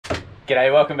G'day,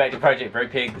 welcome back to Project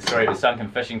Brupeg, the story of a sunken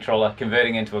fishing trawler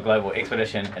converting into a global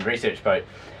expedition and research boat.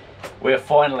 We're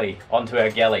finally onto our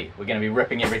galley. We're going to be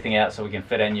ripping everything out so we can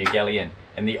fit our new galley in.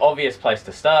 And the obvious place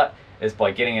to start is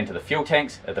by getting into the fuel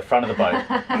tanks at the front of the boat.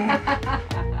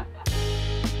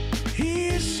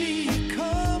 Here she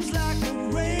comes like the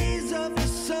rays of the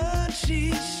sun,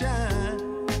 she shines.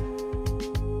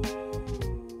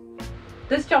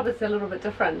 This job is a little bit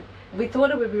different. We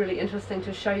thought it would be really interesting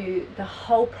to show you the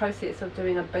whole process of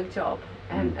doing a big job,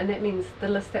 and that means the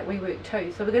list that we work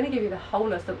to. So we're going to give you the whole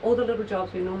list of all the little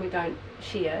jobs we normally don't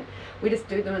share. We just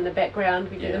do them in the background,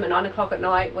 we do them at 9 o'clock at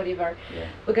night, whatever.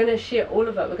 We're going to share all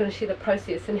of it. We're going to share the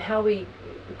process and how we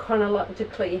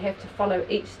chronologically have to follow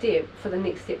each step for the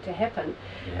next step to happen,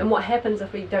 and what happens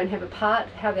if we don't have a part,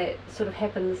 how that sort of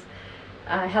happens,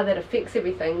 how that affects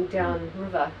everything down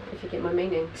river, if you get my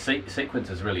meaning. Sequence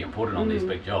is really important on these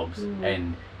big jobs,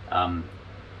 and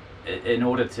in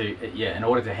order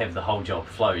to have the whole job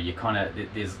flow, you kind of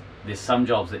there's some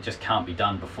jobs that just can't be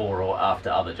done before or after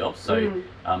other jobs. So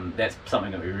that's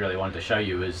something that we really wanted to show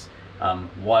you, is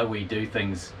why we do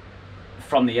things.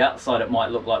 From the outside, it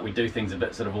might look like we do things a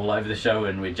bit sort of all over the show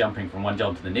and we're jumping from one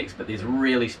job to the next, but there's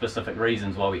really specific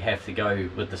reasons why we have to go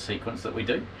with the sequence that we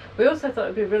do. We also thought it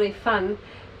would be really fun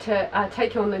to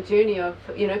take you on the journey of,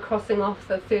 you know, crossing off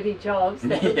the 30 jobs.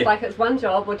 That looks like it's one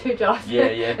job or two jobs.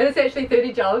 And it's actually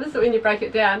 30 jobs when you break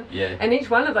it down. And each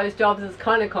one of those jobs is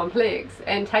kind of complex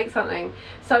and takes something.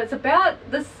 So it's about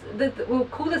this, we'll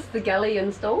call this the galley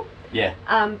install.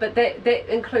 But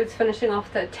that includes finishing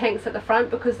off the tanks at the front,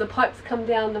 because the pipes come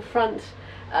down the front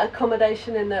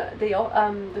accommodation in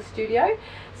the studio.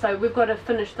 So we've got to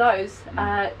finish those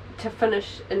to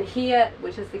finish in here,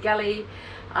 which is the galley,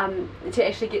 to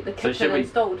actually get the kitchen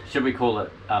installed. Should we call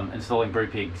it installing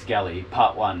Brupeg's galley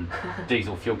Part 1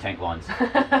 diesel fuel tank lines?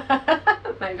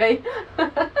 Maybe.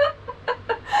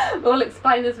 We'll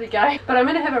explain as we go. But I'm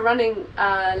going to have a running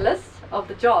list of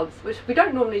the jobs, which we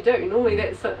don't normally do. Normally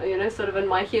that's, you know, sort of in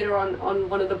my head or on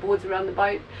one of the boards around the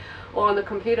boat or on the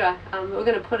computer. We're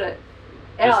going to put it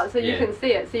out so you can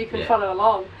see it, so you can follow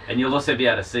along. And you'll also be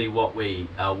able to see what we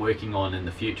are working on in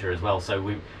the future as well. So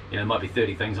we, you know, there might be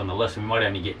 30 things on the list, and we might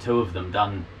only get 2 of them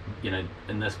done, you know,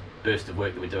 in this burst of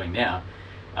work that we're doing now.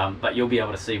 But you'll be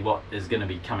able to see what is going to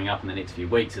be coming up in the next few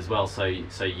weeks as well, so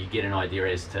you get an idea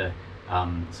as to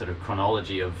sort of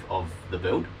chronology of the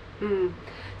build.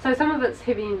 So some of it's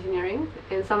heavy engineering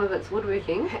and some of it's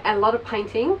woodworking, and a lot of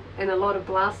painting and a lot of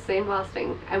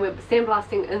sandblasting, and we're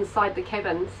sandblasting inside the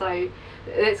cabin, so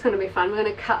that's going to be fun. We're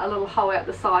going to cut a little hole out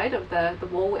the side of the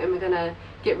wall, and we're going to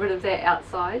get rid of that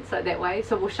outside, so that way.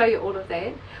 So we'll show you all of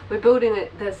that. We're building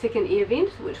the second air vent,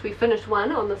 which we finished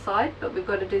one on the side, but we've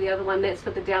got to do the other one. That's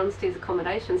for the downstairs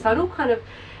accommodation. So it all kind of,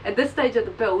 at this stage of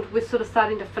the build, we're sort of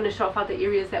starting to finish off other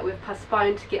areas that we've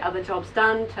postponed to get other jobs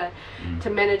done, to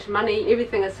manage money.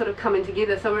 Everything is sort of coming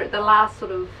together, so we're at the last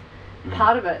sort of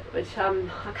part of it, which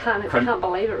I can't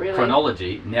believe it, really.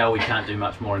 Chronology, now we can't do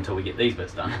much more until we get these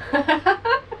bits done.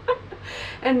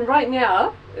 And right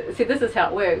now, see, this is how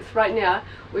it works. Right now,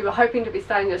 we were hoping to be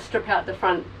starting to strip out the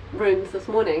front rooms this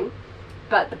morning,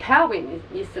 but the power went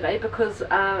yesterday because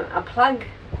a plug...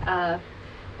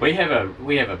 We have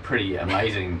a pretty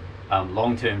amazing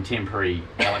long-term temporary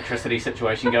electricity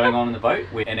situation going on in the boat,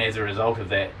 and as a result of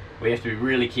that, we have to be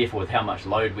really careful with how much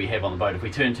load we have on the boat. If we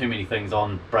turn too many things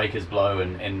on, breakers blow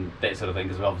and that sort of thing,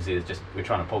 because obviously we're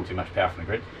trying to pull too much power from the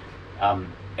grid.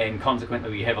 And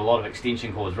consequently we have a lot of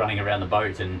extension cords running around the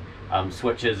boat, and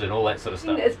switches and all that sort of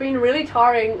stuff. It's been really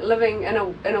tiring living in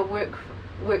a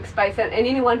workspace, and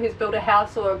anyone who's built a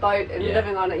house or a boat and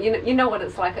living on it, you know what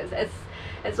it's like.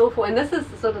 It's awful, and this is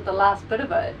sort of the last bit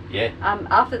of it.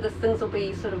 After this, things will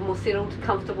be sort of more settled,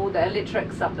 comfortable. The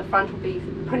electrics up the front will be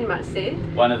pretty much set.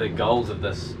 One of the goals of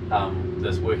this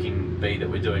this working bee that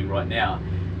we're doing right now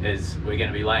is we're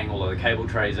going to be laying all of the cable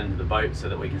trays into the boat so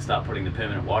that we can start putting the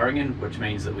permanent wiring in, which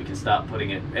means that we can start putting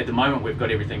it, at the moment we've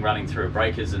got everything running through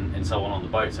breakers and so on the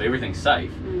boat, so everything's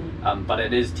safe, but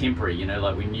it is temporary, you know,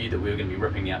 like we knew that we were going to be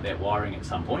ripping out that wiring at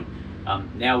some point.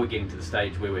 Now we're getting to the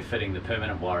stage where we're fitting the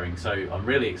permanent wiring, so I'm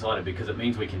really excited because it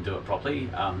means we can do it properly,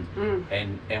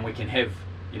 and we can have,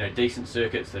 you know, decent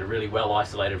circuits that are really well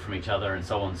isolated from each other and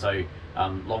so on. So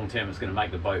long term it's going to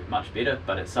make the boat much better,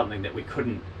 but it's something that we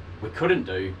couldn't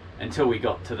do until we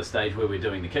got to the stage where we're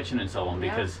doing the kitchen and so on,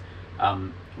 because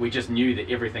we just knew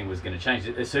that everything was going to change.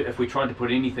 If we tried to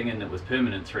put anything in that was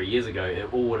permanent 3 years ago,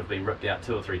 it all would have been ripped out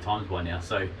 2 or 3 times by now.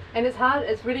 So, and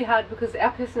it's really hard because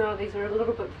our personalities are a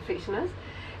little bit perfectionist,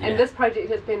 and this project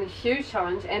has been a huge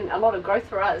challenge and a lot of growth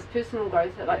for us, personal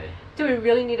growth. Like, do we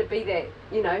really need to be that,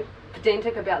 you know,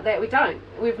 pedantic about that. We don't.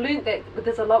 We've learnt that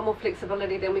there's a lot more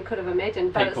flexibility than we could have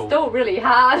imagined, but People- it's still really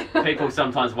hard. People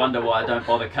sometimes wonder why I don't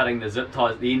bother cutting the zip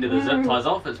ties, the end of the zip ties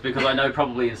off. It's because I know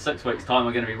probably in 6 weeks' time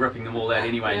we're going to be ripping them all out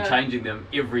anyway and Yeah. changing them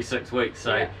every 6 weeks.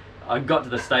 So Yeah. I got to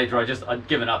the stage where I'd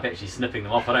given up actually snipping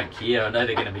them off. I don't care. I know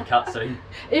they're going to be cut soon.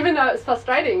 Even though it's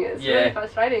frustrating, it's Yeah. really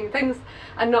frustrating. Things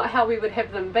are not how we would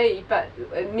have them be, but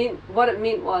what it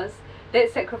meant was that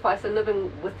sacrifice and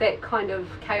living with that kind of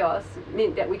chaos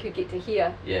meant that we could get to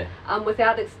here Yeah.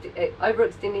 without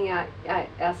overextending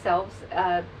ourselves,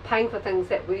 paying for things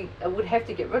that we would have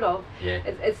to get rid of. Yeah.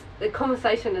 The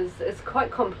conversation is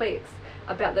quite complex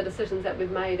about the decisions that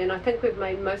we've made, and I think we've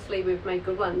made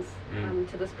good ones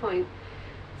to this point.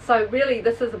 So really,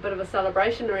 this is a bit of a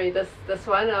celebrationary. This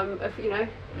one, if you know,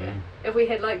 if we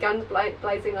had like guns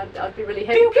blazing, I'd be really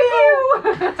happy. Pew,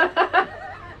 pew!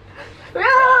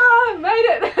 Ah, made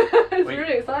it! It's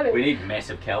really exciting. We need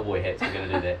massive cowboy hats. We're going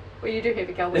to do that. Well, you do have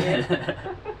a cowboy hat.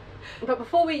 But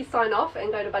before we sign off and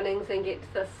go to Bunnings and get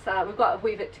this, we've got a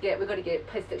wee bit to get. We've got to get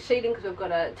plastic sheeting because we've got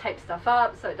to tape stuff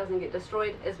up so it doesn't get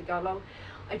destroyed as we go along.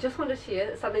 I just want to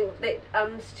share something that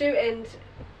Stu and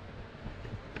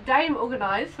Dame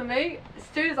organised for me.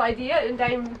 Stu's idea and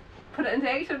Dame put it into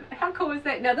action. How cool is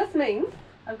that? Now this means,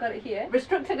 I've got it here,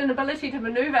 restricted inability to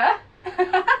manoeuvre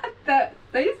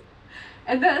these,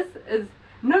 and this is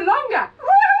no longer.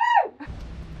 Woo!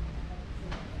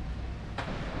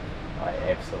 I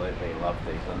absolutely love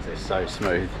these ones. They're so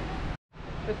smooth.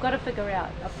 We've got to figure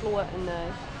out a floor in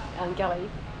the galley.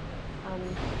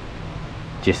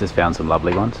 Jess has found some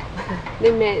lovely ones.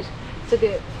 They're matte, so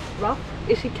they're rough.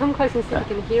 Actually, come close and see if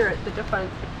you can hear it, the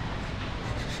difference.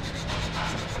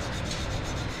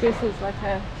 Versus like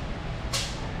a...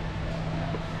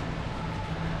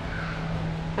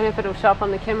 I don't know if it'll show up on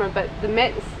the camera, but the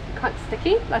mat's quite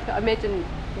sticky. Like I imagine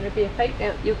bare feet,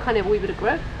 you'll kind of have a wee bit of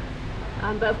grip.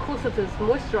 But of course, if there's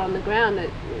moisture on the ground,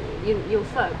 you'll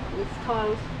slip. It's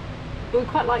tiles. But we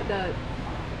quite like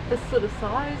this sort of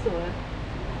size, or.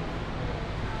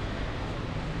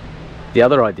 The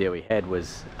other idea we had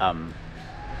was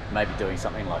maybe doing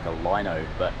something like a lino,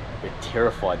 but we're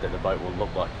terrified that the boat will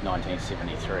look like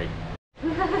 1973.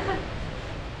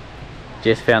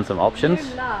 Jess found some options.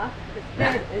 You laugh, but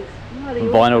that is bloody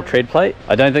Vinyl awesome. tread plate.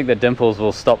 I don't think the dimples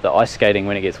will stop the ice skating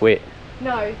when it gets wet.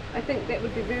 No, I think that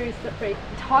would be very slippery.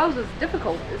 Tiles is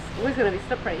difficult. It's always going to be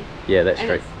slippery. Yeah, that's And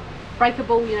true. it's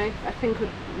breakable, you know, a thing could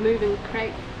move and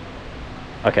crack.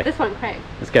 Okay, This won't crack.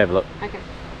 let's go have a look. Okay.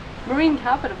 Marine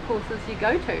carpet, of course, is your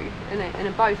go-to in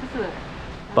a boat, isn't it?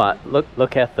 But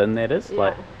look how thin that is. Yeah.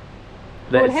 Like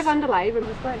Well, that's have underlay, but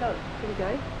this way, look, there we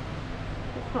go.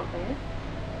 That's not bad.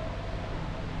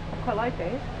 I quite like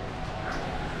that.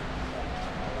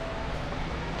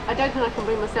 I don't think I can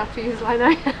bring myself to use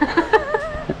lino.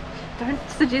 Don't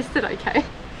suggest it, okay?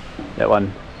 that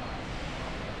one.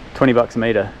 $20 a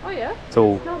metre. Oh yeah. It's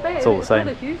all Not bad. it's all the same.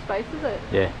 Not a huge space, is it?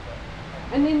 Yeah.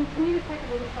 And then can you just take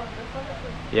a little shot of this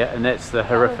one? Yeah, and that's the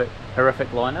horrific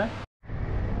lino.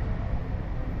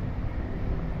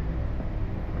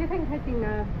 Do you think taking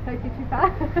safety too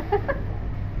far?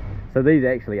 So these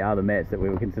actually are the mats that we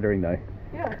were considering though.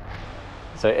 Yeah.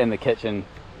 So in the kitchen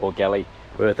or galley,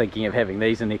 we were thinking of having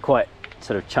these, and they're quite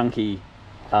sort of chunky,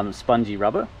 spongy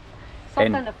rubber. Soft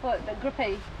And- underfoot, but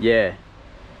grippy. Yeah,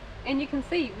 And you can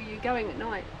see where you're going at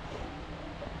night.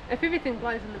 If everything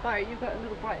blows in the boat, you've got a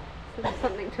little bright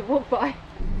something to walk by.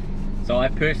 so I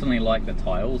personally like the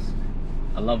tiles.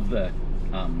 I love the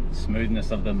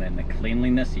smoothness of them and the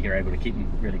cleanliness. You're able to keep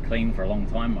them really clean for a long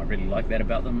time. I really like that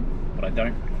about them, but I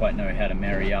don't quite know how to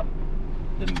marry up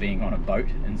them being on a boat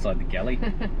inside the galley.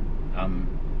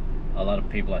 A lot of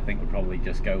people I think would probably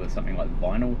just go with something like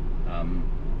vinyl,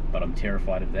 but I'm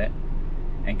terrified of that.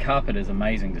 And carpet is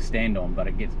amazing to stand on, but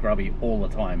it gets grubby all the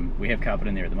time. We have carpet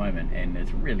in there at the moment and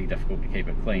it's really difficult to keep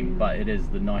it clean, but it is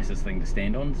the nicest thing to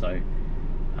stand on, so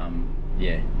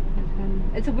yeah.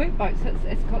 It's a work boat, so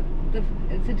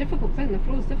it's a difficult thing. The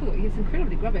floor's difficult. It's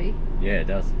incredibly grubby. Yeah, it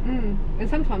does. And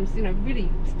sometimes, you know, really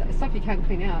stuff you can't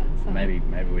clean out. So. Maybe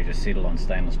we just settle on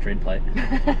stainless tread plate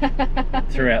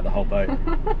throughout the whole boat.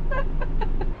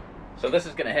 So this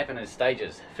is going to happen in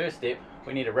stages. First step,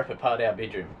 we need to rip apart our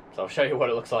bedroom. So I'll show you what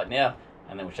it looks like now,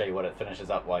 and then we'll show you what it finishes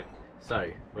up like. So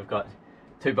we've got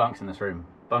 2 bunks in this room.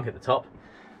 Bunk at the top,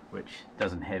 which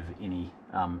doesn't have any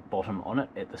bottom on it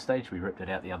at this stage. We ripped it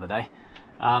out the other day.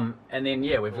 And then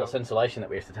yeah, we've got some insulation that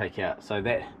we have to take out. So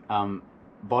that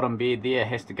bottom bed there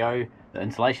has to go, the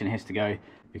insulation has to go,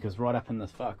 because right up in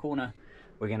this far corner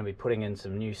we're going to be putting in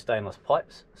some new stainless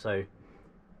pipes. So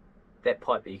that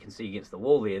pipe that you can see against the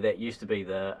wall there, that used to be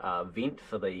the vent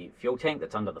for the fuel tank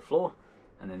that's under the floor.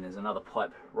 and then there's another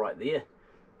pipe right there.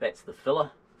 That's the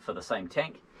filler for the same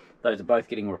tank. Those are both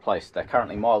getting replaced. They're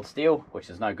currently mild steel, which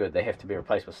is no good. They have to be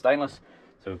replaced with stainless.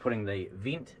 So we're putting the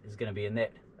vent is going to be in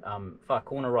that far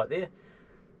corner right there.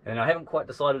 And I haven't quite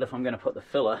decided if I'm going to put the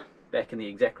filler back in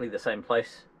exactly the same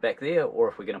place back there, or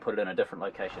if we're going to put it in a different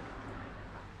location.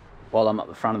 While I'm up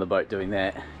the front of the boat doing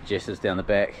that, Jess is down the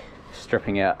back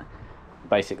stripping out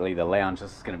basically the lounge.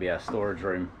 This is going to be our storage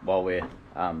room while we're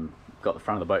got the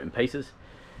front of the boat in pieces.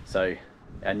 So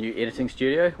our new editing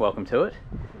studio, welcome to it.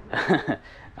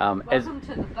 Welcome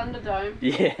to the Thunderdome.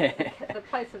 Yeah. The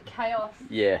place of chaos.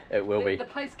 Yeah, it will be. The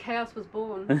place chaos was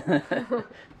born.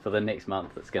 For the next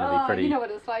month, it's going to be pretty. You know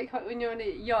what it's like when you're on a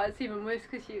yacht. It's even worse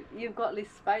because you've got less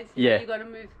space. Yeah. You've got to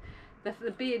move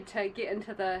the bed to get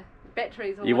into the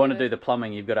batteries. Or you want to whatever. do the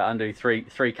plumbing, you've got to undo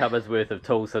three cupboards worth of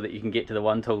tools so that you can get to the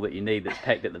one tool that you need that's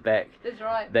packed at the back. That's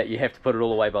right. That you have to put it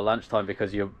all away by lunchtime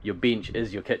because your bench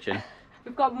is your kitchen.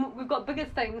 We've got bigger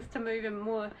things to move and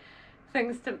more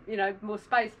things to, more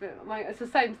space, but it's the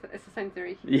same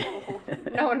theory. Yeah.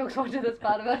 No one looks forward to this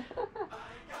part of it.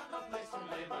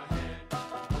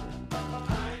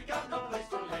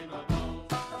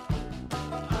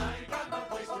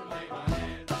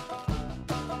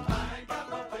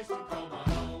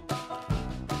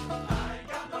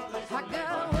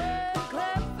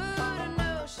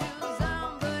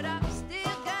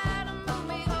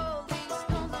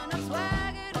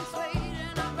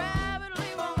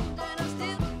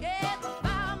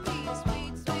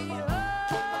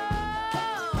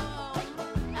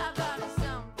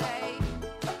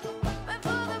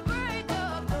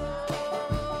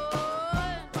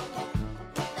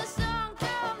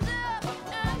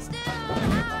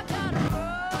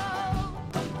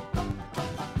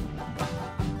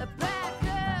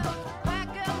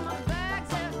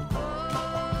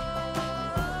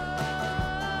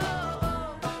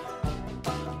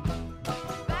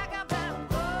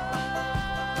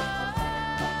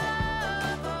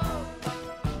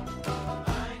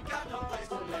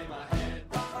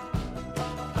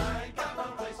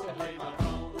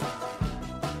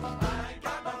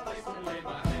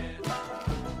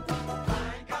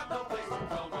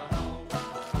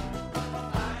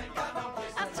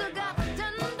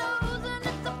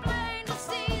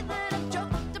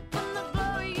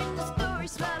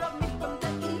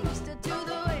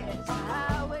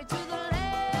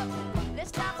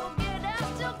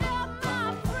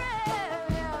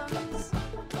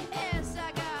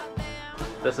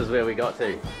 This is where we got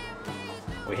to.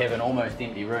 We have an almost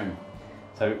empty room.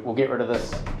 So we'll get rid of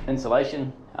this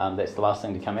insulation. That's the last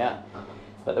thing to come out.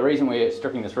 But the reason we're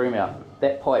stripping this room out,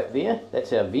 that pipe there,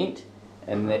 that's our vent,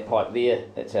 and that pipe there,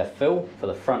 that's our fill for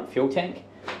the front fuel tank.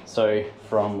 So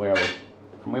from where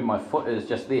my foot is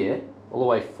just there, all the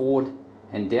way forward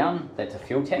and down, that's a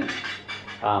fuel tank.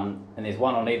 And there's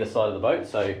one on either side of the boat.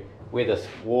 So where this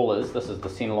wall is, this is the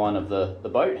center line of the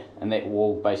boat, and that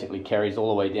wall basically carries all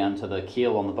the way down to the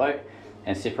keel on the boat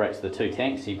and separates the two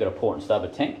tanks. So you've got a port and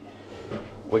starboard tank.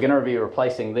 We're going to be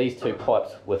replacing these two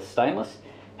pipes with stainless.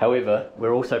 However,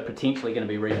 we're also potentially going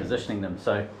to be repositioning them.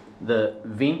 So the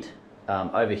vent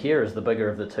over here is the bigger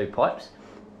of the two pipes.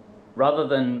 Rather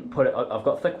than I've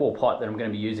got thick wall pipe that I'm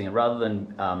going to be using, and rather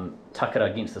than tuck it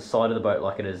against the side of the boat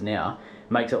like it is now,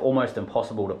 makes it almost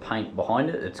impossible to paint behind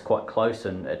it. It's quite close,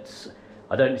 and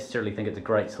I don't necessarily think it's a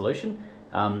great solution.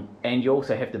 And you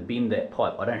also have to bend that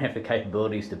pipe. I don't have the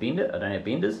capabilities to bend it. I don't have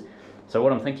benders. So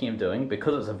what I'm thinking of doing,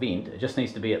 because it's a vent, it just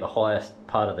needs to be at the highest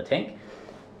part of the tank.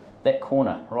 That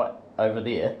corner right over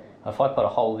there, if I put a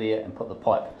hole there and put the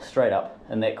pipe straight up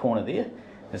in that corner there,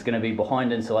 it's going to be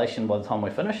behind insulation by the time we're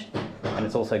finished, and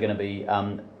it's also going to be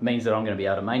means that I'm going to be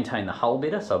able to maintain the hull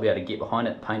better, so I'll be able to get behind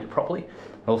it and paint it properly.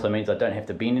 It also means I don't have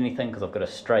to bend anything because I've got a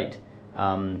straight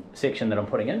section that I'm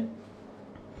putting in.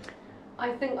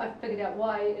 I think I've figured out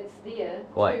why it's there.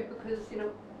 Why? Too, because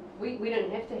we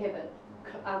don't have to have it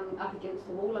up against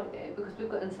the wall like that because we've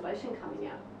got insulation coming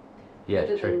out. Yeah,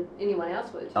 other true. Than anyone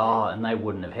else would. Oh, and they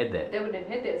wouldn't have had that. They wouldn't have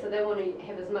had that, so they want to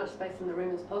have as much space in the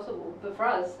room as possible. But for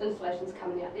us, insulation's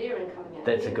coming out there and coming out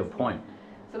That's there. a good point.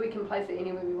 So we can place it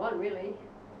anywhere we want, really.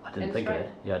 I didn't think of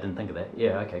that. Yeah, I didn't think of that.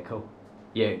 Yeah, okay, cool.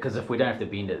 Yeah, because if we don't have to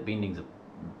bend it, bending's a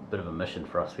bit of a mission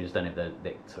for us. We just don't have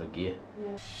that sort of gear.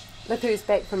 Yeah. Look who's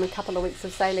back from a couple of weeks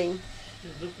of sailing.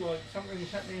 It looks like something's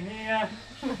happening here.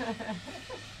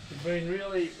 It's been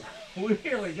really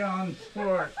going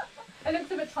for it. It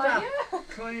looks a bit tinier.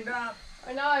 Cleaned up.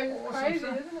 I know, it's Awesome crazy,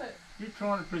 stuff. isn't it? You're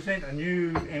trying to present a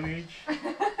new image.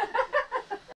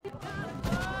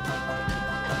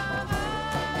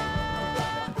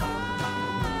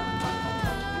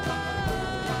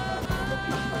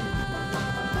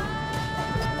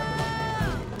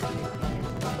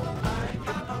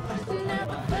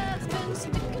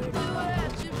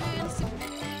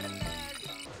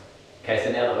 Okay,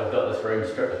 so now that we've got this room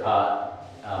stripped apart,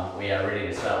 we are ready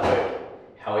to start work.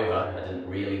 However, I didn't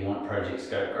really want project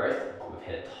scope growth. We've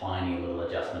had a tiny little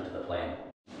adjustment to the plan.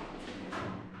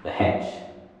 The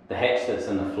hatch that's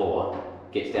in the floor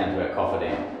gets down to our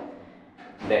cofferdam.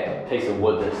 That piece of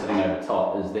wood that's sitting over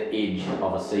top is the edge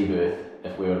of a sea berth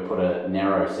if we were to put a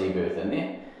narrow sea berth in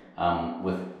there.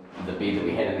 With the bed that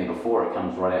we had in there before, it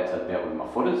comes right out to about where my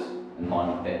foot is, in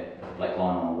line with that black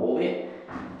line on the wall there.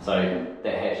 So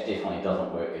that hatch definitely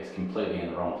doesn't work, it's completely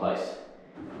in the wrong place.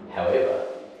 However,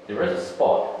 there is a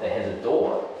spot that has a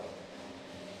door.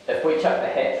 If we chuck the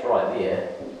hatch right there,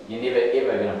 you're never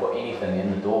ever going to put anything in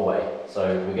the doorway.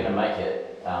 So we're going to make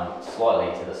it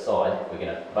slightly to the side. We're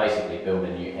going to basically build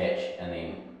a new hatch and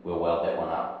then we'll weld that one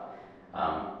up.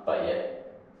 But yeah,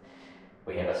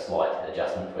 we have a slight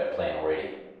adjustment to our plan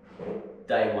already.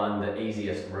 Day one, the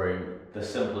easiest room, the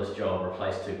simplest job,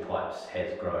 replace 2 pipes,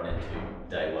 has grown into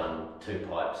day one, 2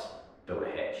 pipes, build a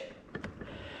hatch.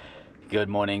 Good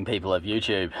morning, people of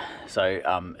YouTube.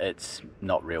 So it's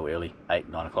not real early, 8,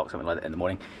 9 o'clock, something like that in the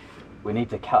morning. We need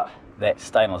to cut that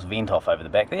stainless vent off over the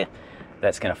back there.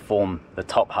 That's going to form the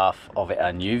top half of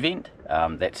our new vent.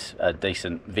 That's a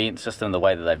decent vent system the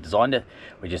way that they've designed it.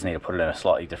 We just need to put it in a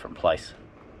slightly different place.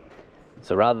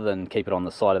 So rather than keep it on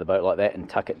the side of the boat like that and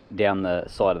tuck it down the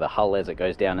side of the hull as it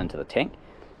goes down into the tank,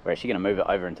 we're actually going to move it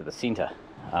over into the centre.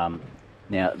 Now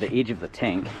the edge of the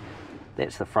tank,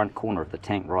 that's the front corner of the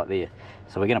tank right there.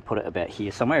 So we're going to put it about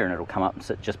here somewhere and it'll come up and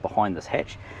sit just behind this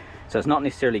hatch. So it's not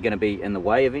necessarily going to be in the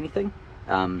way of anything,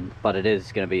 but it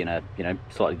is going to be in a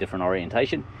slightly different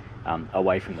orientation,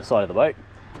 away from the side of the boat.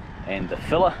 And the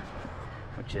filler,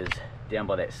 which is down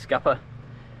by that scupper,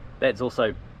 that's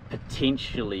also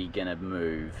potentially going to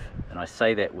move, and I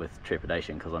say that with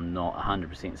trepidation because I'm not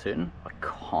 100% certain. I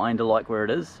kind of like where it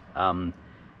is, and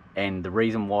the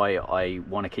reason why I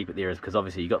want to keep it there is because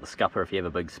obviously you got the scupper. If you have a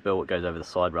big spill, it goes over the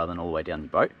side rather than all the way down your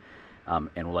boat,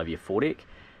 and all over your foredeck.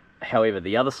 However,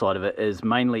 the other side of it is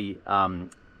mainly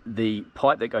the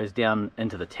pipe that goes down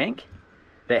into the tank.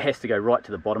 That has to go right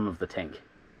to the bottom of the tank.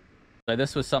 So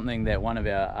this was something that one of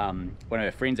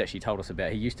our friends actually told us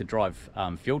about. He used to drive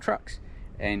fuel trucks,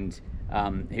 and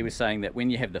he was saying that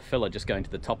when you have the filler just going to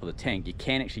the top of the tank, you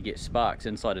can actually get sparks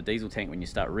inside a diesel tank when you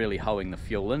start really hoeing the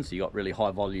fuel in. So you got really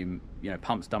high volume,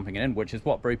 pumps dumping it in, which is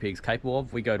what Brupeg's capable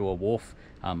of. We go to a wharf,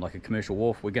 like a commercial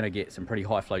wharf, we're going to get some pretty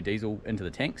high flow diesel into the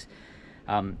tanks.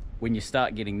 When you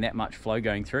start getting that much flow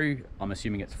going through, I'm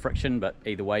assuming it's friction, but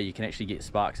either way you can actually get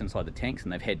sparks inside the tanks,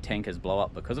 and they've had tankers blow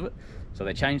up because of it. So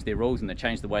they changed their rules and they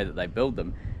changed the way that they build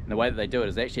them. And the way that they do it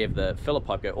is they actually have the filler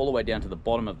pipe go all the way down to the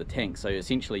bottom of the tank. So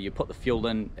essentially you put the fuel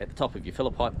in at the top of your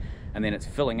filler pipe, and then it's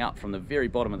filling up from the very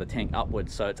bottom of the tank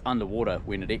upwards, so it's underwater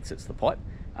when it exits the pipe.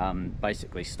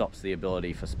 Basically stops the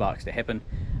ability for sparks to happen,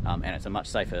 and it's a much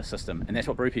safer system. And that's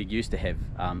what Brupeg used to have.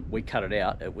 We cut it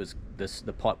out. It was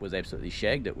the pipe was absolutely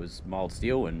shagged. It was mild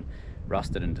steel and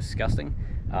rusted and disgusting.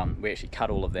 We actually cut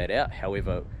all of that out.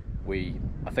 However,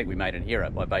 I think we made an error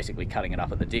by basically cutting it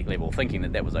up at the deck level, thinking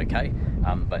that that was okay.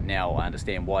 But now I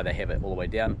understand why they have it all the way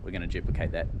down. We're going to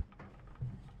duplicate that.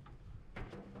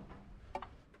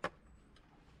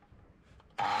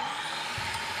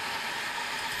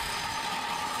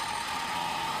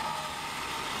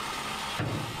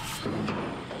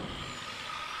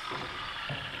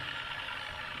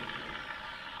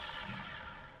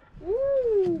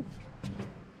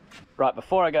 Right,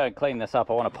 before I go and clean this up,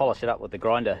 I want to polish it up with the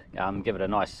grinder, give it a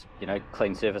nice,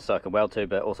 clean surface so I can weld to,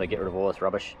 but also get rid of all this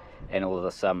rubbish and all of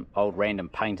this old random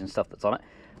paint and stuff that's on it.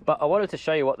 But I wanted to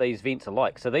show you what these vents are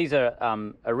like. So these are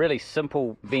a really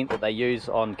simple vent that they use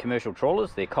on commercial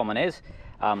trawlers. They're common as,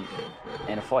 and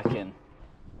if I can,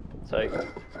 so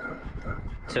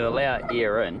to allow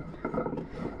air in,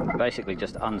 basically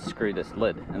just unscrew this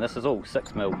lid, and this is all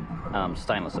 6mm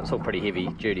stainless, so it's all pretty heavy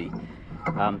duty.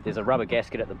 There's a rubber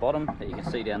gasket at the bottom that you can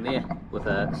see down there with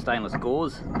a stainless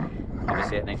gauze.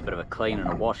 Obviously it needs a bit of a clean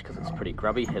and a wash because it's pretty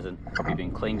grubby, hasn't probably been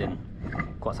cleaned in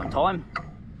quite some time.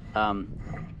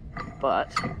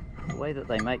 But the way that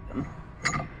they make them,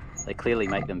 they clearly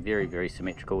make them very, very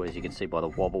symmetrical, as you can see by the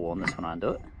wobble on this when I undo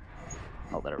it.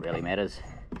 Not that it really matters,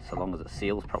 so long as it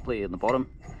seals properly in the bottom.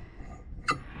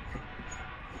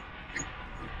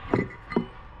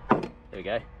 There we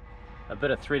go. A bit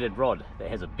of threaded rod that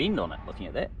has a bend on it, looking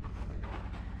at that,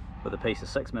 with a piece of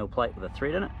 6mm plate with a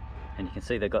thread in it, and you can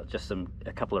see they've got just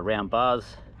a couple of round bars,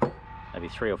 maybe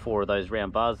 3 or 4 of those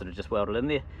round bars that are just welded in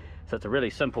there. So it's a really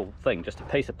simple thing, just a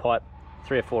piece of pipe,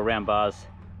 3 or 4 round bars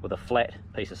with a flat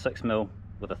piece of 6mm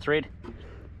with a thread,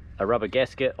 a rubber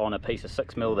gasket on a piece of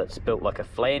 6mm that's built like a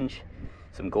flange,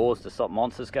 some gauze to stop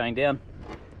monsters going down,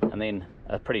 and then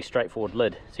a pretty straightforward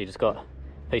lid. So you just got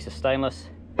a piece of stainless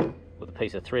with a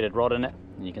piece of threaded rod in it,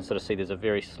 and you can sort of see there's a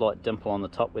very slight dimple on the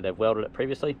top where they've welded it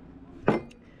previously.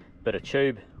 Bit of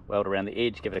tube, weld around the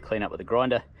edge, give it a clean up with a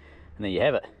grinder, and there you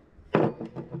have it.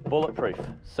 Bulletproof,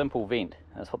 simple vent.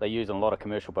 That's what they use on a lot of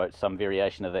commercial boats, some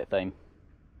variation of that theme.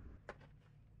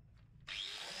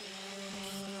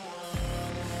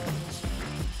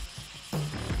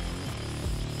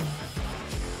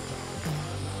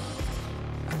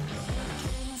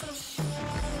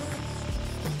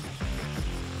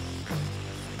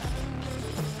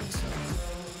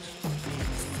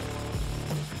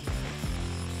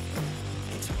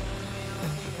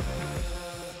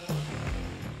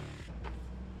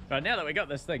 Right, now that we got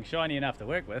this thing shiny enough to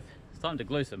work with, it's time to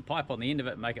glue some pipe on the end of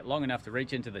it and make it long enough to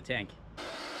reach into the tank.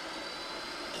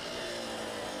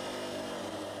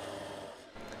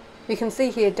 You can see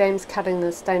here Dame's cutting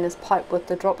the stainless pipe with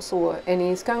the drop saw, and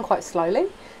he's going quite slowly,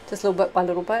 just little bit by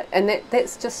little bit, and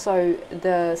that's just so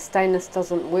the stainless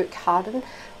doesn't work harden.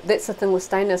 That's the thing with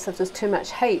stainless, if there's too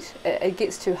much heat, it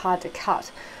gets too hard to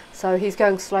cut. So he's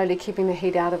going slowly, keeping the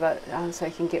heat out of it, so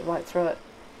he can get right through it.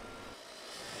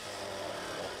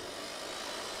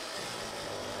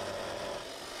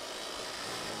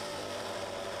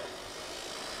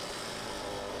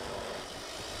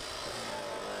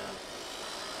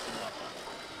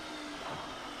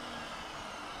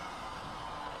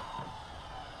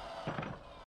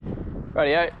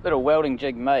 Rightio, little welding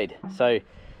jig made. So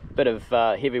bit of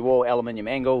heavy wall aluminium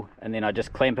angle, and then I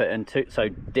just clamp it into, so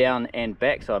down and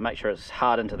back, so I make sure it's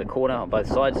hard into the corner on both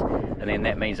sides, and then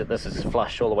that means that this is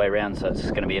flush all the way around, so it's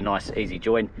going to be a nice easy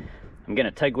join. I'm going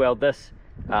to TIG weld this,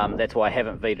 that's why I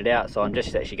haven't V'd it out, so I'm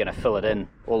just actually going to fill it in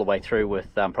all the way through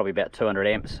with probably about 200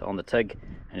 amps on the TIG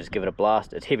and just give it a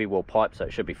blast. It's heavy wall pipe, so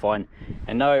it should be fine.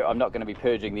 And no, I'm not going to be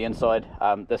purging the inside.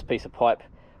 This piece of pipe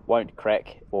won't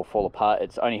crack or fall apart.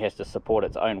 It only has to support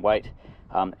its own weight,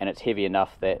 and it's heavy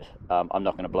enough that I'm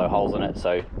not going to blow holes in it,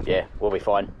 so yeah, we'll be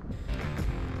fine.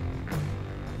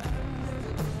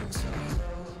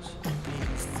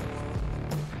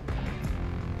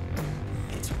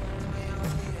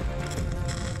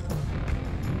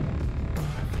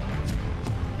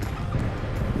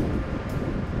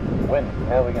 When?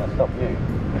 How are we going to stop you?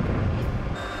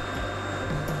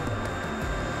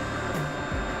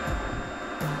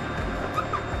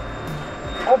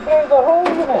 I blew the holes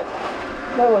in it!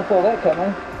 No one saw that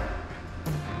coming.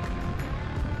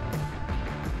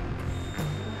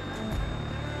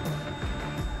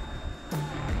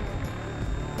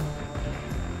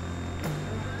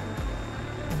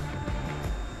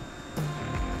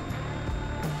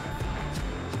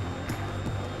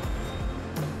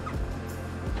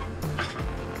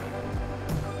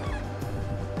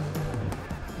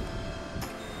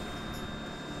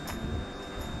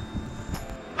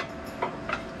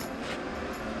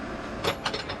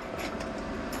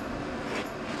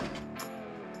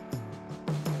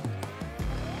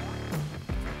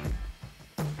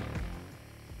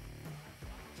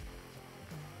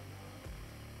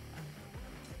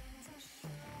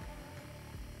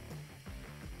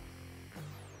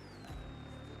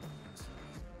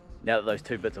 Now that those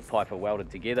two bits of pipe are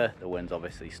welded together, the wind's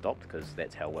obviously stopped because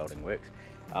that's how welding works.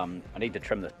 I need to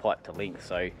trim this pipe to length,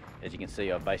 so as you can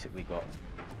see I've basically got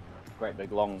a great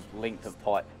big long length of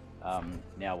pipe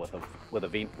now with a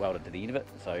vent welded to the end of it.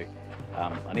 So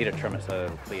I need to trim it so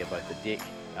it'll clear both the deck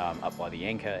up by the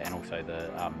anchor and also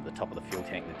the top of the fuel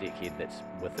tank, the deck head that's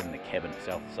within the cabin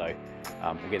itself. So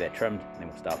we'll get that trimmed and then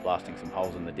we'll start blasting some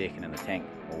holes in the deck and in the tank.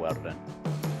 We'll weld it in.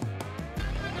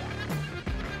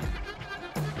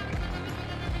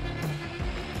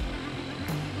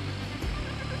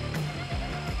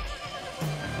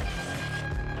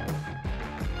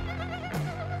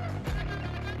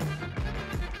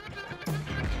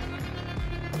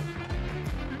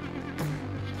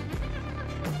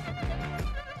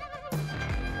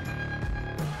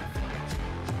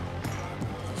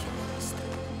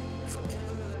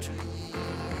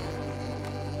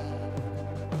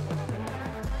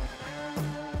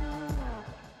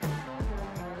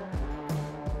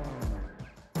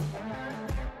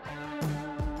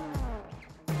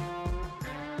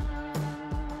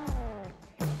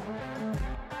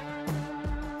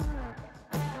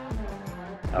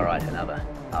 Alright, another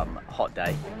hot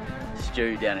day.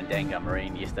 Stu down in Dangar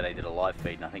Marine yesterday did a live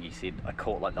feed, and I think he said, I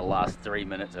caught like the last 3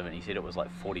 minutes of it, and he said it was like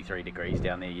 43 degrees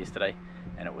down there yesterday,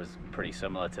 and it was pretty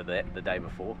similar to that the day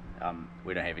before.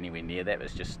 We don't have anywhere near that, but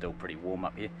it's just still pretty warm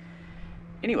up here.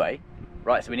 Anyway,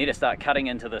 right, so we need to start cutting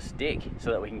into this deck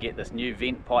so that we can get this new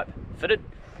vent pipe fitted.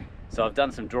 So I've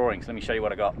done some drawings, let me show you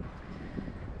what I got.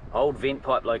 Old vent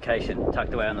pipe location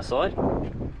tucked away on the side.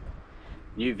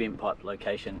 new vent pipe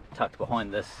location tucked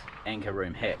behind this anchor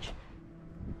room hatch.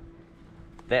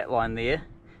 That line there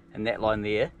and that line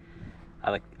there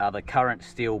are the current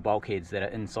steel bulkheads that are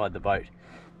inside the boat.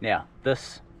 Now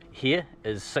this here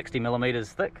is 60mm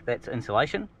thick, that's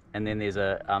insulation, and then there's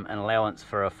an allowance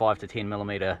for a 5 to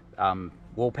 10mm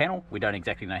wall panel. We don't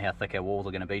exactly know how thick our walls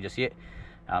are going to be just yet,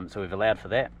 so we've allowed for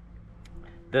that.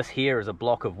 This here is a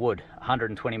block of wood,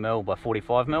 120mm by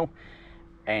 45mm,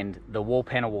 and the wall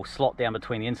panel will slot down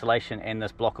between the insulation and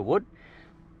this block of wood.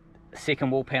 The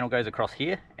second wall panel goes across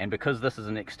here, and because this is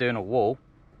an external wall,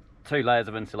 2 layers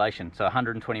of insulation, so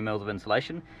 120mm of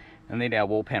insulation, and then our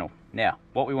wall panel. Now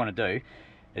what we want to do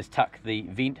is tuck the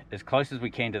vent as close as we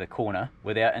can to the corner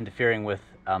without interfering with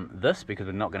this, because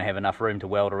we're not going to have enough room to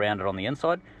weld around it on the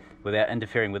inside, without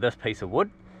interfering with this piece of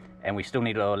wood, and we still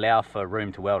need to allow for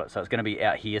room to weld it, so it's going to be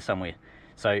out here somewhere.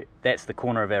 So that's the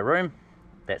corner of our room,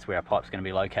 that's where our pipe's going to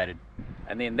be located.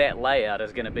 And then that layout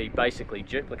is going to be basically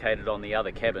duplicated on the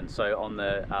other cabin. So on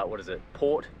the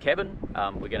port cabin,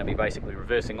 we're going to be basically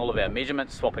reversing all of our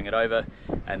measurements, swapping it over,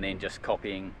 and then just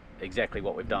copying exactly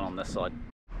what we've done on this side.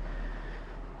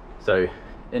 So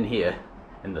in here,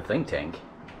 in the think tank,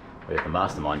 we have the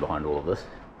mastermind behind all of this,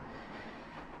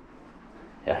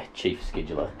 our chief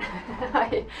scheduler.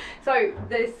 So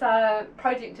this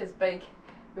project is big,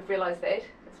 we've realised that,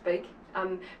 it's big.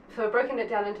 So we've broken it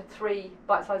down into 3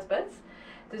 bite-sized bits.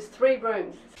 There's 3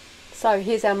 rooms. So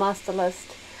here's our master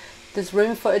list. There's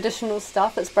room for additional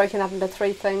stuff. It's broken up into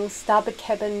 3 things: starboard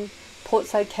cabin,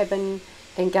 portside cabin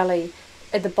and galley.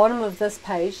 At the bottom of this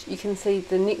page you can see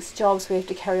the next jobs we have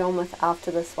to carry on with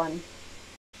after this one.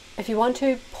 If you want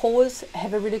to pause,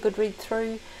 have a really good read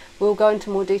through. We'll go into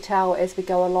more detail as we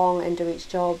go along and do each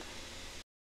job.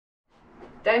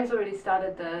 Dame's already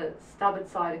started the starboard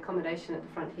side accommodation at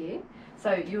the front here.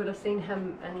 So you would have seen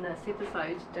him in this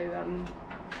episode do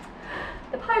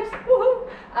the pipes. Woohoo!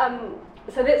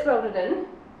 So that's welded in.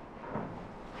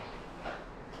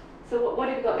 So what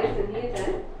have you got left in here,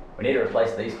 Dan? We need to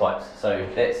replace these pipes. So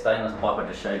that stainless pipe I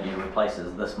just showed you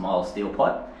replaces this mild steel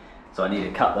pipe. So I need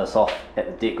to cut this off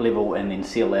at the deck level and then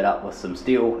seal that up with some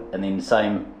steel, and then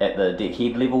same at the deck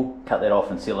head level, cut that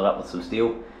off and seal it up with some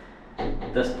steel.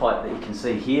 This pipe that you can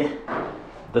see here,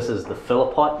 this is the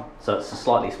filler pipe, so it's a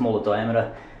slightly smaller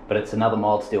diameter, but it's another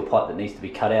mild steel pipe that needs to be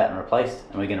cut out and replaced,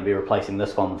 and we're going to be replacing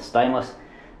this one with stainless.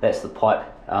 That's the pipe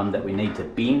that we need to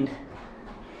bend.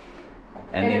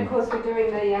 And then of course we're doing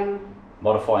the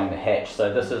modifying the hatch.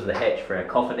 So this is the hatch for our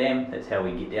cofferdam, that's how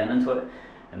we get down into it,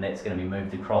 and that's going to be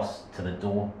moved across to the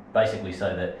door, basically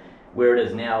so that where it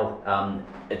is now,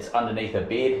 it's underneath a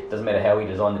bed. Doesn't matter how we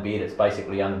design the bed, it's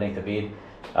basically underneath the bed.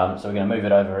 So we're going to move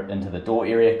it over into the door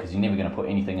area, because you're never going to put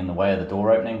anything in the way of the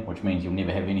door opening, which means you'll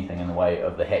never have anything in the way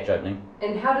of the hatch opening.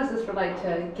 And how does this relate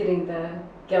to getting the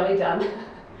galley done?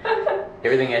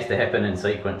 Everything has to happen in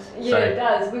sequence. Yeah, it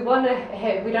does. We don't want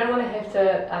to have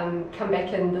to come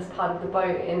back in this part of the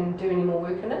boat and do any more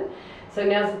work in it. So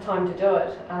now's the time to do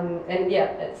it. And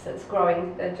yeah, it's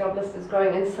growing. The job list is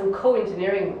growing, and some cool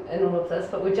engineering in all of this,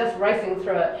 but we're just racing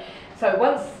through it. So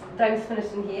once Dame's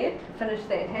finished in here, finish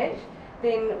that hatch,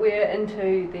 then we're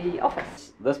into the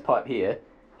office. This pipe here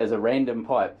is a random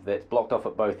pipe that's blocked off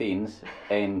at both ends,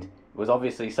 and it was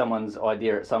obviously someone's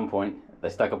idea at some point. They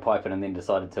stuck a pipe in and then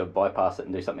decided to bypass it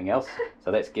and do something else.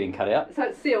 So that's getting cut out. So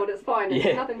it's sealed, it's fine,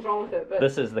 nothing's wrong with it. But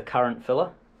this is the current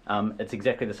filler. It's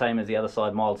exactly the same as the other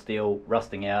side, mild steel,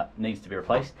 rusting out, needs to be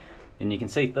replaced. And you can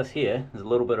see this here, there's a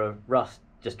little bit of rust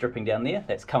just dripping down there.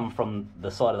 That's come from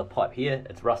the side of the pipe here.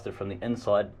 It's rusted from the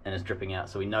inside and is dripping out,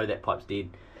 so we know that pipe's dead.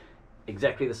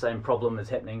 Exactly the same problem is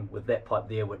happening with that pipe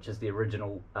there, which is the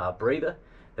original breather.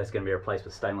 That's going to be replaced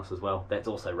with stainless as well. That's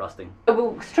also rusting.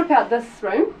 We'll strip out this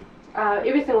room.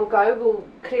 Everything will go. We'll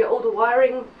clear all the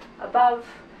wiring above.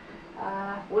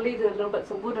 We'll leave the little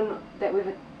bits of wood in that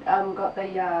we've got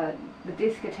the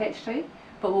desk attached to,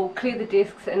 but we'll clear the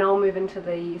desks and I'll move into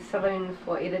the saloon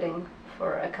for editing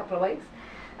for a couple of weeks.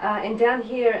 And down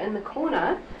here in the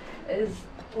corner is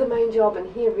the main job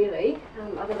in here, really,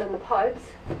 other than the pipes.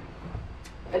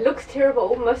 It looks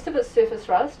terrible. Most of it's surface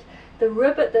rust. The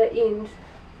rib at the end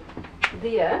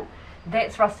there,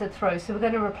 that's rusted through, so we're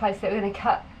going to replace that. We're going to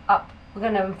cut up, we're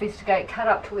going to investigate, cut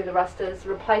up to where the rust is,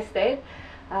 replace that.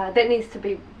 That needs to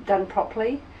be done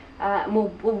properly. And we'll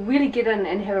really get in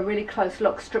and have a really close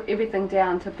look, strip everything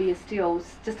down to bare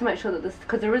steels, just to make sure that this,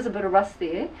 because there is a bit of rust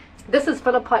there. This is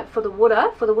filler pipe for the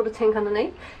water tank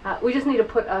underneath. We just need to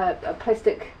put a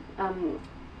plastic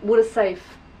water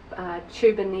safe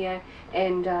tube in there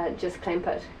and just clamp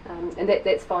it, and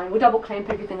that's fine. We'll double clamp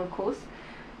everything, of course.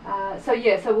 So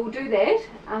yeah, so we'll do that,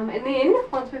 and then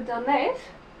once we've done that,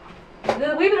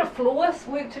 There's a wee bit of floor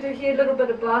work to do here, a little bit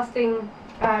of blasting,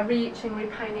 re-etching,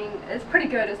 repainting. It's pretty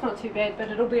good, it's not too bad, but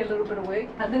it'll be a little bit of work.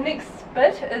 The next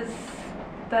bit is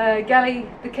the galley,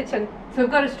 the kitchen. So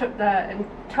we've got to strip the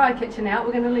entire kitchen out.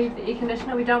 We're going to leave the air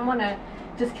conditioner. We don't want to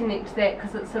disconnect that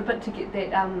because it's a bit to get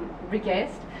that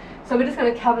regassed. So we're just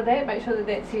going to cover that, make sure that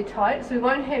that's airtight. So we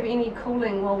won't have any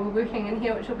cooling while we're working in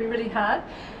here, which will be really hard.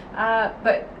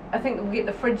 But I think we'll get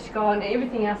the fridge gone,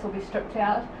 everything else will be stripped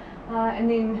out. And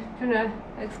then, do you want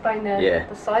to explain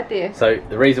the side there? So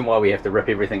the reason why we have to rip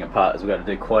everything apart is we've got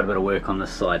to do quite a bit of work on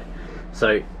this side.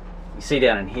 So you see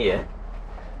down in here,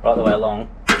 right the way along,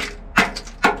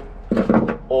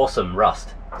 awesome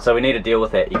rust. So we need to deal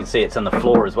with that. You can see it's in the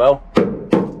floor as well.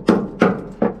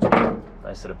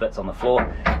 Those sort of bits on the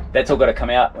floor. That's all got to come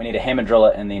out. We need to hammer drill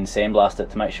it and then sandblast it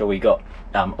to make sure we got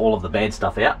all of the bad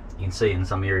stuff out. You can see in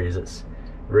some areas it's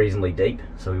reasonably deep,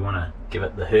 so we want to give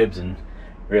it the herbs and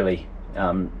really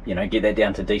you know, get that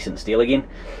down to decent steel again.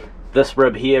 This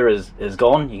rib here is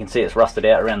gone. You can see it's rusted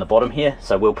out around the bottom here,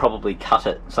 so we'll probably cut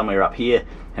it somewhere up here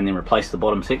and then replace the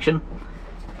bottom section.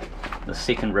 The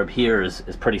second rib here is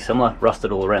pretty similar,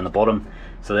 rusted all around the bottom,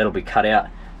 so that'll be cut out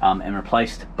and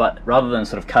replaced. But rather than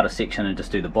sort of cut a section and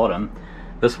just do the bottom,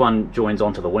 this one joins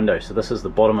onto the window. So this is the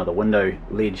bottom of the window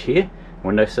ledge here,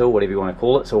 windowsill, whatever you want to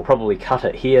call it. So we'll probably cut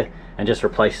it here and just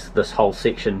replace this whole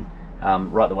section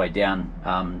right the way down.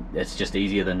 It's just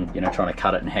easier than, you know, trying to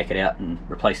cut it and hack it out and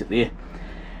replace it there.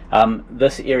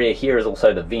 This area here is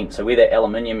also the vent. So where that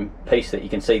aluminium piece that you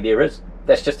can see there is,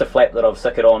 that's just a flap that I've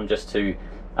sickered on just to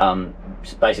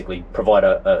basically provide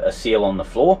a seal on the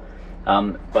floor.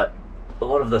 But a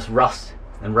lot of this rust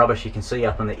and rubbish you can see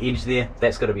up on the edge there,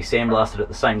 that's got to be sandblasted at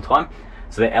the same time.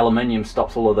 So that aluminium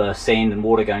stops all of the sand and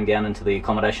water going down into the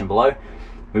accommodation below.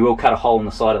 We will cut a hole in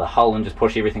the side of the hull and just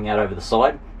push everything out over the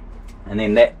side. And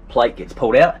then that plate gets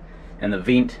pulled out and the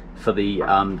vent for the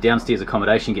downstairs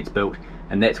accommodation gets built,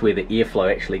 and that's where the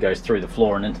airflow actually goes through the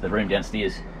floor and into the room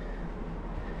downstairs.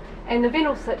 And the vent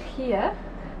will sit here,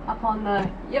 up on the,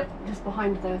 just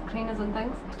behind the cleaners and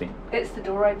things. That's the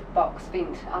door box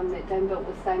vent that Dan built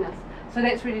with stainless. So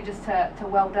that's really just to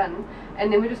weld in.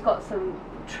 And then we just got some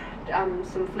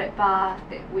flat bar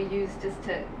that we use just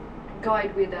to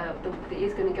guide where the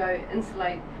air's going to go,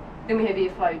 insulate. Then we have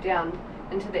airflow down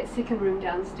into that second room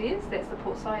downstairs. That's the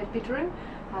portside bedroom.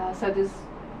 So there's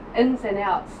ins and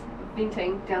outs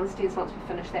venting downstairs once we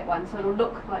finish that one. So it'll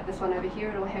look like this one over here.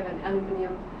 It'll have an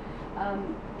aluminium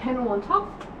panel on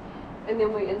top, and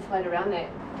then we insulate around that.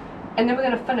 And then we're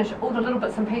going to finish all the little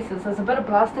bits and pieces. There's a bit of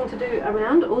blasting to do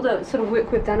around all the sort of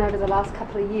work we've done over the last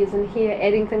couple of years in here,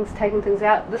 adding things, taking things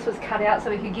out. This was cut out so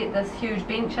we could get this huge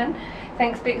bench in.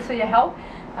 Thanks Bex for your help.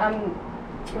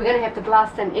 We're going to have to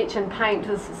blast and etch and paint.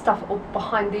 There's stuff all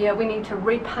behind there. We need to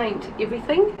repaint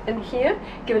everything in here,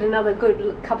 give it another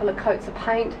good couple of coats of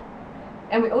paint.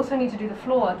 And we also need to do the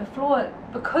floor. The floor,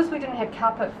 because we didn't have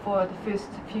carpet for the first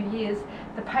few years,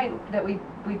 the paint that we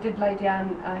did lay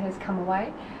down has come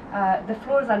away. The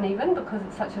floor is uneven because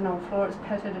it's such an old floor, it's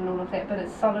pitted and all of that, but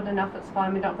it's solid enough, it's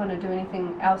fine. We're not going to do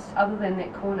anything else other than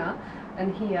that corner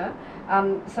in here.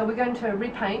 So we're going to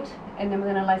repaint, and then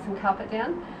we're going to lay some carpet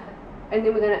down, and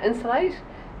then we're going to insulate,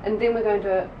 and then we're going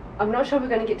to, I'm not sure we're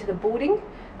going to get to the boarding,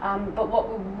 but what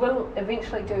we will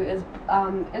eventually do is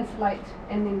insulate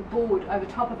and then board over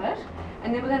top of it,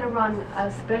 and then we're going to run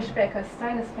a splashback, a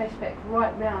stainless splashback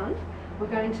right round. We're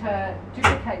going to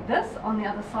duplicate this on the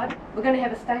other side. We're going to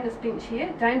have a stainless bench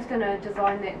here. Dane's going to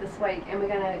design that this week, and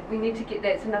we need to get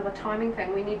that. It's another timing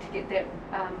thing. We need to get that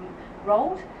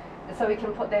rolled so we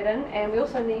can put that in, and we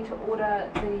also need to order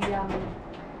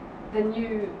the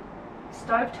new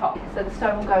stove top. So the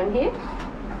stove will go in here.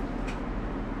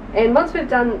 And once we've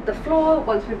done the floor,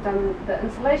 once we've done the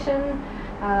insulation,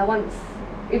 once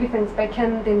everything's back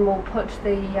in, then we'll put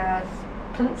the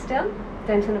plinths down.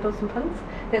 Dan's going to build some plinths.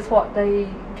 That's what the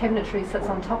cabinetry sits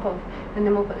on top of, and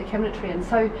then we'll put the cabinetry in.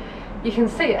 So you can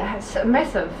see it's a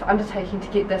massive undertaking to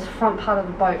get this front part of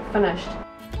the boat finished.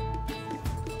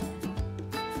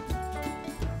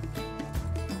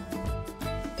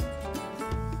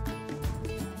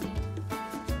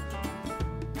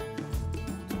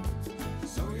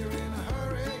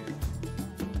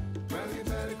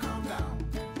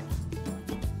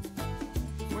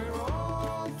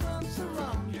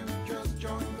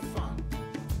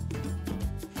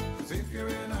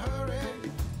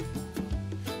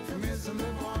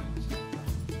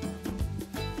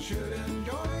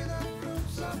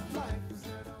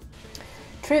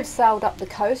 Trev sailed up the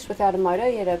coast without a motor.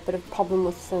 He had a bit of problem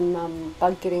with some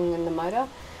bug getting in the motor.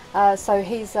 So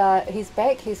he's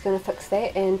back, he's going to fix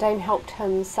that, and Dane helped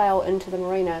him sail into the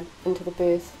marina, into the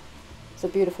berth. It's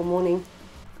a beautiful morning.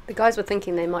 The guys were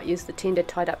thinking they might use the tender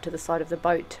tied up to the side of the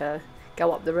boat to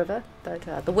go up the river,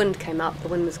 but the wind came up, the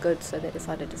wind was good, so they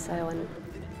decided to sail in.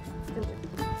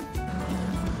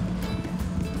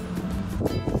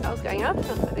 Sail's going up,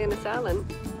 they're going to sail in.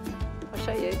 I'll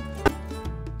show you.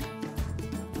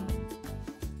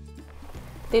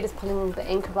 They're just pulling the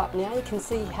anchor up now. You can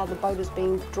see how the boat is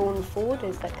being drawn forward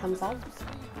as that comes up.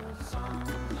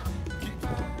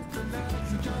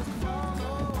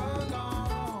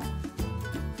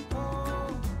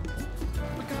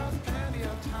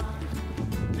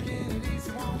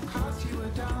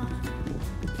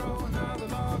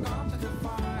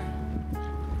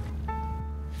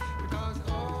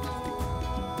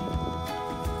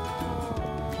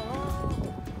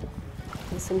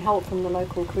 Some help from the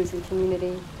local cruising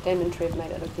community. Damien and Trev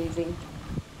made it look easy.